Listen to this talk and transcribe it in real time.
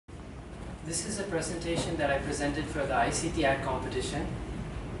This is a presentation that I presented for the ICT Act competition.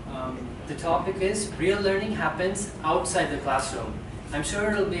 The topic is real learning happens outside the classroom. I'm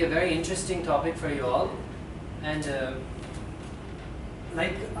sure it'll be a very interesting topic for you all. And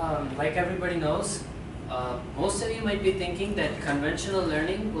like everybody knows, most of you might be thinking that conventional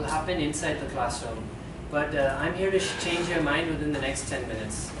learning will happen inside the classroom. But I'm here to change your mind within the next 10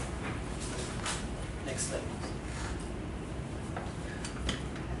 minutes. Next slide.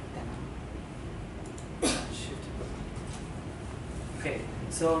 Okay,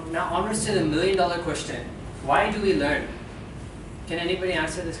 so now onwards to the million-dollar question. Why do we learn? Can anybody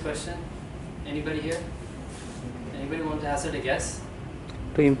answer this question? Anybody here? Anybody want to hazard a guess?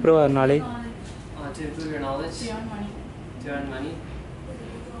 To improve our knowledge. To improve your knowledge? To earn money. To earn money?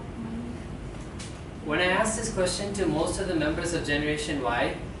 When I ask this question to most of the members of Generation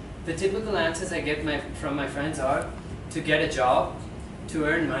Y, the typical answers I get from my friends are to get a job, to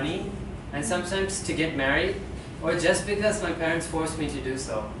earn money, and sometimes to get married, or just because my parents forced me to do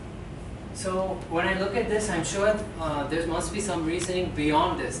so. So when I look at this, I'm sure there must be some reasoning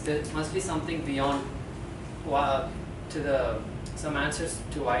beyond this. There must be something beyond some answers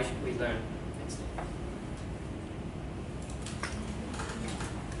to why we learn.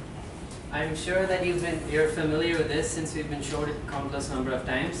 I'm sure that you're familiar with this since we've been showed it countless number of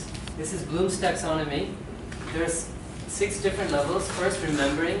times. This is Bloom's taxonomy. There's 6 different levels. First,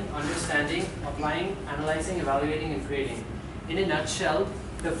 remembering, understanding, applying, analyzing, evaluating, and creating. In a nutshell,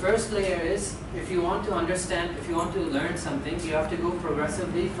 the first layer is, if you want to understand, if you want to learn something, you have to go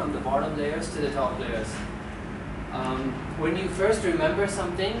progressively from the bottom layers to the top layers. When you first remember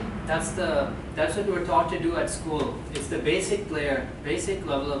something, that's what we're taught to do at school. It's the basic layer, basic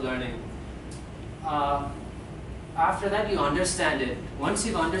level of learning. After that, you understand it. Once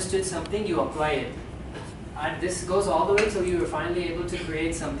you've understood something, you apply it. And this goes all the way till you are finally able to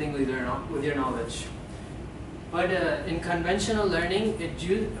create something with your knowledge. But in conventional learning,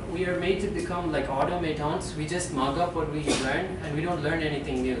 we are made to become like automatons. We just mug up what we learn, and we don't learn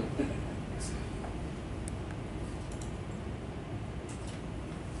anything new.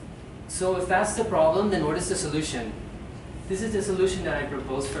 So if that's the problem, then what is the solution? This is the solution that I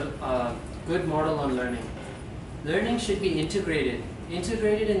propose for a good model on learning. Learning should be integrated.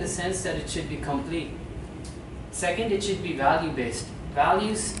 Integrated in the sense that it should be complete. Second, it should be value-based.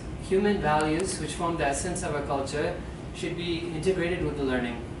 Values, human values, which form the essence of our culture, should be integrated with the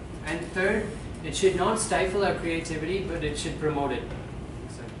learning. And third, it should not stifle our creativity, but it should promote it.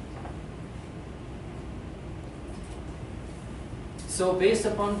 So based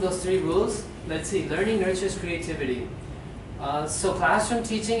upon those 3 rules, let's see, learning nurtures creativity. So classroom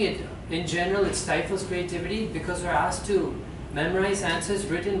teaching, in general, it stifles creativity because we're asked to memorize answers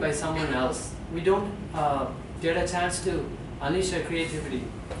written by someone else. We don't get a chance to unleash our creativity.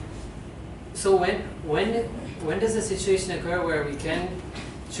 So when does a situation occur where we can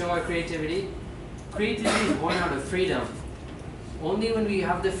show our creativity? Creativity is born out of freedom. Only when we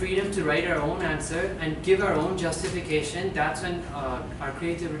have the freedom to write our own answer and give our own justification, that's when our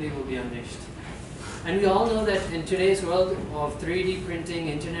creativity will be unleashed. And we all know that in today's world of 3D printing,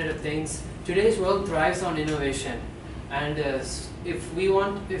 Internet of Things, today's world thrives on innovation. And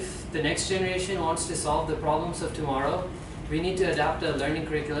if the next generation wants to solve the problems of tomorrow, we need to adapt a learning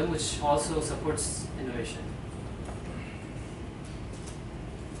curriculum which also supports innovation.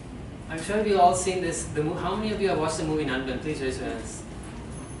 I'm sure we've all seen this. How many of you have watched the movie Nanban? Please raise your hands.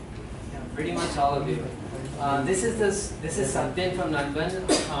 Yeah, pretty much all of you. This is Satyan from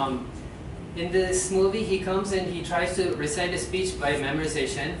Nanban. In this movie, he comes and he tries to recite a speech by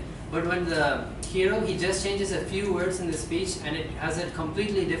memorization. But when the hero, he just changes a few words in the speech and it has a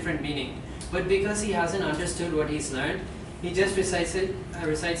completely different meaning. But because he hasn't understood what he's learned, he just recites it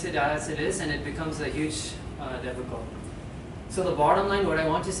as it is, and it becomes a huge difficult. So the bottom line, what I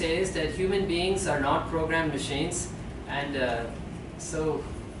want to say is that human beings are not programmed machines, and so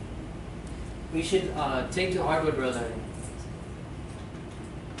we should take to heart what we're learning.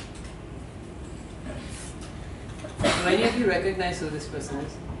 Do any of you recognize who this person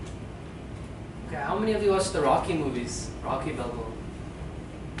is? Okay, how many of you watched the Rocky movies? Rocky Balboa.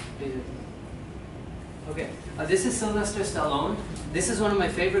 Okay, this is Sylvester Stallone. This is one of my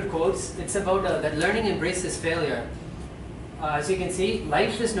favorite quotes. It's about that learning embraces failure. As you can see,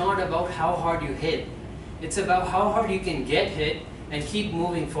 life is not about how hard you hit. It's about how hard you can get hit and keep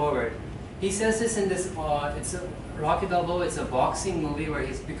moving forward. He says this in this, it's a Rocky Balboa, it's a boxing movie where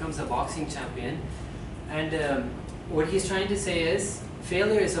he becomes a boxing champion. And what he's trying to say is,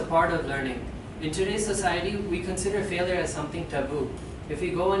 failure is a part of learning. In today's society, we consider failure as something taboo. If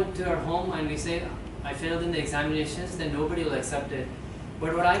we go into our home and we say, I failed in the examinations, then nobody will accept it.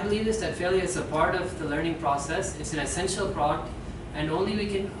 But what I believe is that failure is a part of the learning process. It's an essential part, and only we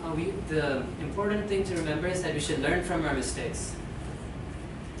can. The important thing to remember is that we should learn from our mistakes.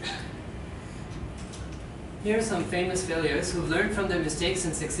 Here are some famous failures who've learned from their mistakes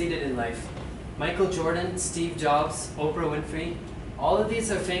and succeeded in life. Michael Jordan, Steve Jobs, Oprah Winfrey. All of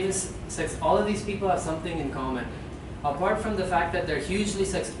these are famous. All of these people have something in common. Apart from the fact that they're hugely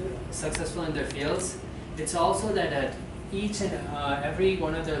successful in their fields, it's also that at each and every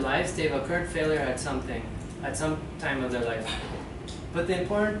one of their lives, they've occurred failure at some time of their life. But the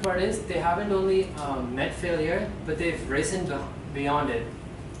important part is they haven't only met failure, but they've risen beyond it.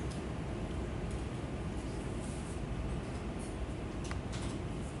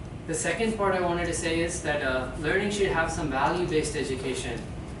 The second part I wanted to say is that learning should have some value-based education.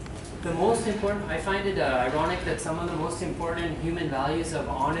 The most important, I find it ironic that some of the most important human values of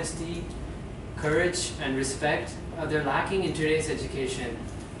honesty, courage, and respect, they're lacking in today's education.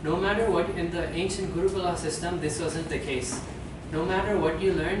 No matter what, in the ancient Gurukula system, this wasn't the case. No matter what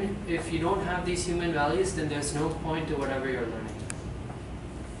you learn, if you don't have these human values, then there's no point to whatever you're learning.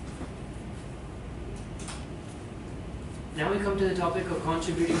 Now we come to the topic of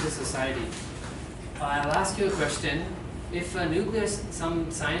contributing to society. I'll ask you a question. If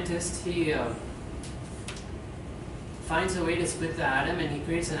some scientist, he finds a way to split the atom and he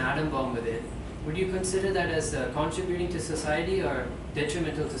creates an atom bomb with it, would you consider that as contributing to society or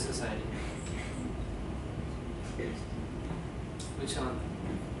detrimental to society? Which one?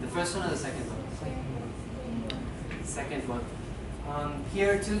 The first one or the second one? Second one.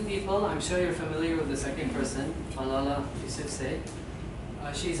 Here are two people. I'm sure you're familiar with the second person, Malala Yousafzai.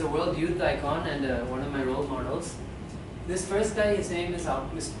 She's a world youth icon and one of my role models. This first guy, his name is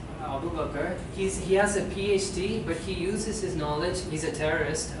Abu Bakr. He has a PhD, but he uses his knowledge. He's a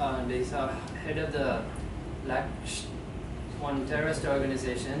terrorist. He's head of the one terrorist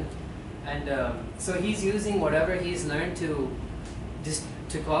organization, and so he's using whatever he's learned to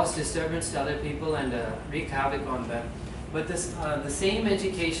cause disturbance to other people and wreak havoc on them. But the same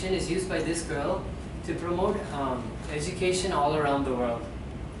education is used by this girl to promote education all around the world.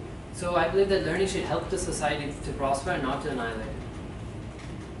 So I believe that learning should help the society to prosper and not to annihilate it.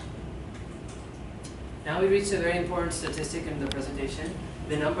 Now we reach a very important statistic in the presentation,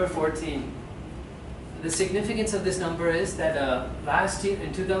 the number 14. The significance of this number is that last year,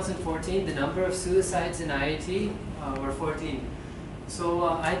 in 2014, the number of suicides in IIT were 14. So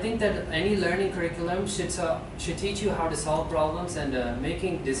I think that any learning curriculum should teach you how to solve problems and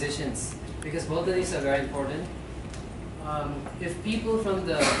making decisions, because both of these are very important. If people from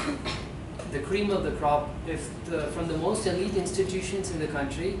the cream of the crop, from the most elite institutions in the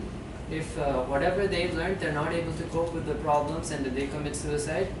country, if whatever they've learned, they're not able to cope with the problems and they commit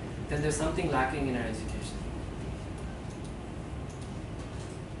suicide, then there's something lacking in our education.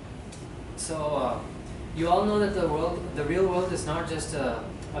 So you all know that the real world is not just a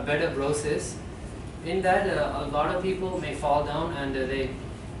bed of roses. In that, a lot of people may fall down and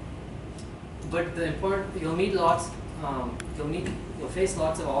but you'll face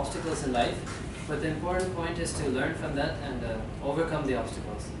lots of obstacles in life, but the important point is to learn from that and overcome the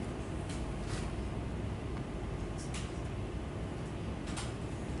obstacles.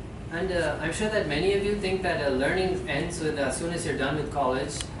 And I'm sure that many of you think that learning ends with as soon as you're done with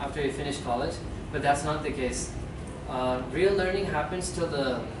college, after you finish college, but that's not the case. Real learning happens till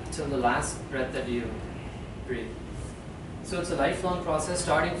the last breath that you breathe. So it's a lifelong process,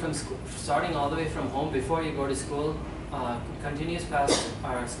 starting all the way from home before you go to school, continues past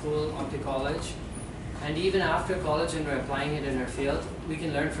our school up to college, and even after college when we're applying it in our field, we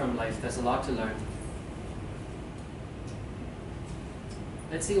can learn from life. There's a lot to learn.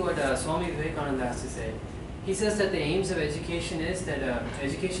 Let's see what Swami Vivekananda has to say. He says that the aims of education is that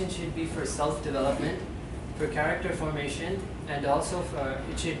education should be for self-development, for character formation, and also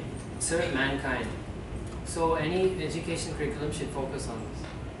it should serve mankind. So any education curriculum should focus on this.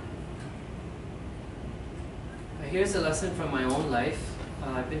 Here's a lesson from my own life.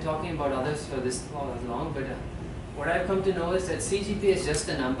 I've been talking about others for this long, but what I've come to know is that CGPA is just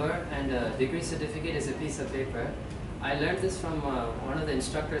a number and a degree certificate is a piece of paper. I learned this from one of the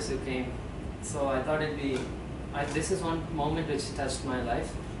instructors who came, so I thought this is one moment which touched my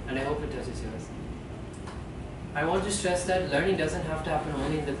life, and I hope it touches yours. I want to stress that learning doesn't have to happen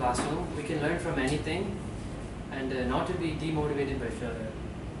only in the classroom. We can learn from anything, and not to be demotivated by failure.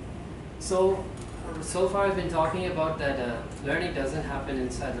 So far I've been talking about that learning doesn't happen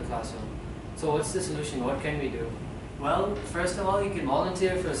inside the classroom. So what's the solution? What can we do? Well, first of all, you can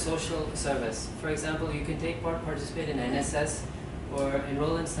volunteer for social service. For example, you can participate in NSS or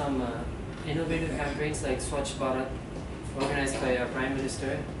enroll in some innovative campaigns like Swachh Bharat organized by our Prime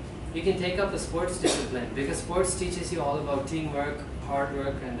Minister. You can take up a sports discipline because sports teaches you all about teamwork, hard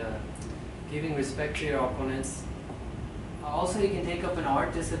work, and giving respect to your opponents. Also, you can take up an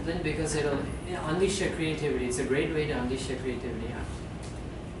art discipline because it'll unleash your creativity. It's a great way to unleash your creativity.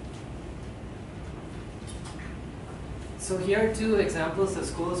 So here are two examples of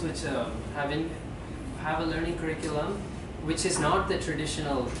schools which have a learning curriculum which is not the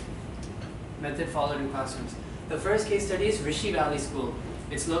traditional method followed in classrooms. The first case study is Rishi Valley School.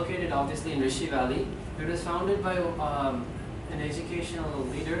 It's located obviously in Rishi Valley. It was founded by an educational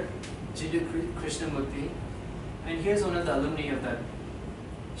leader, Jiddu Krishnamurthy. And here's one of the alumni of that.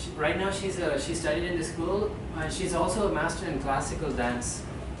 Right now she studied in the school and she's also a master in classical dance.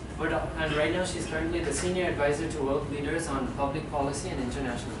 And right now she's currently the senior advisor to world leaders on public policy and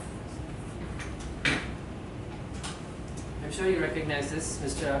international affairs. I'm sure you recognize this,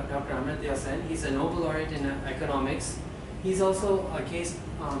 Mr. Dr. Amartya Sen. He's a Nobel laureate in economics. He's also a case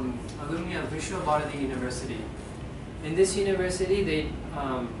alumni of Vishwa Bharati University. In this university,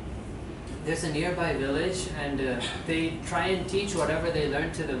 there's a nearby village, and they try and teach whatever they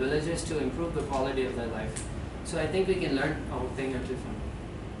learn to the villagers to improve the quality of their life. So I think we can learn a thing or two from it.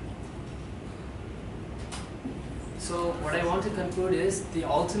 So what I want to conclude is the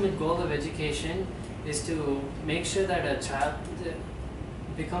ultimate goal of education is to make sure that a child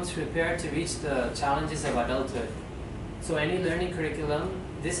becomes prepared to reach the challenges of adulthood. So any learning curriculum,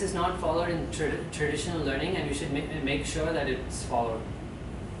 this is not followed in traditional learning, and we should make sure that it's followed.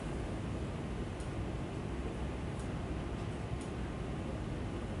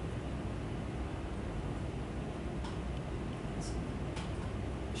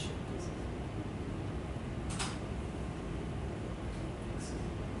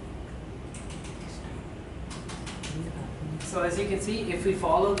 So as you can see, if we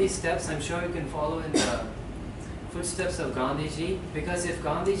follow these steps, I'm sure you can follow in the footsteps of Gandhiji, because if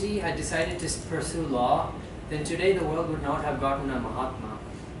Gandhiji had decided to pursue law, then today the world would not have gotten a Mahatma.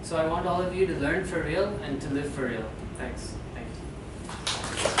 So I want all of you to learn for real and to live for real. Thanks.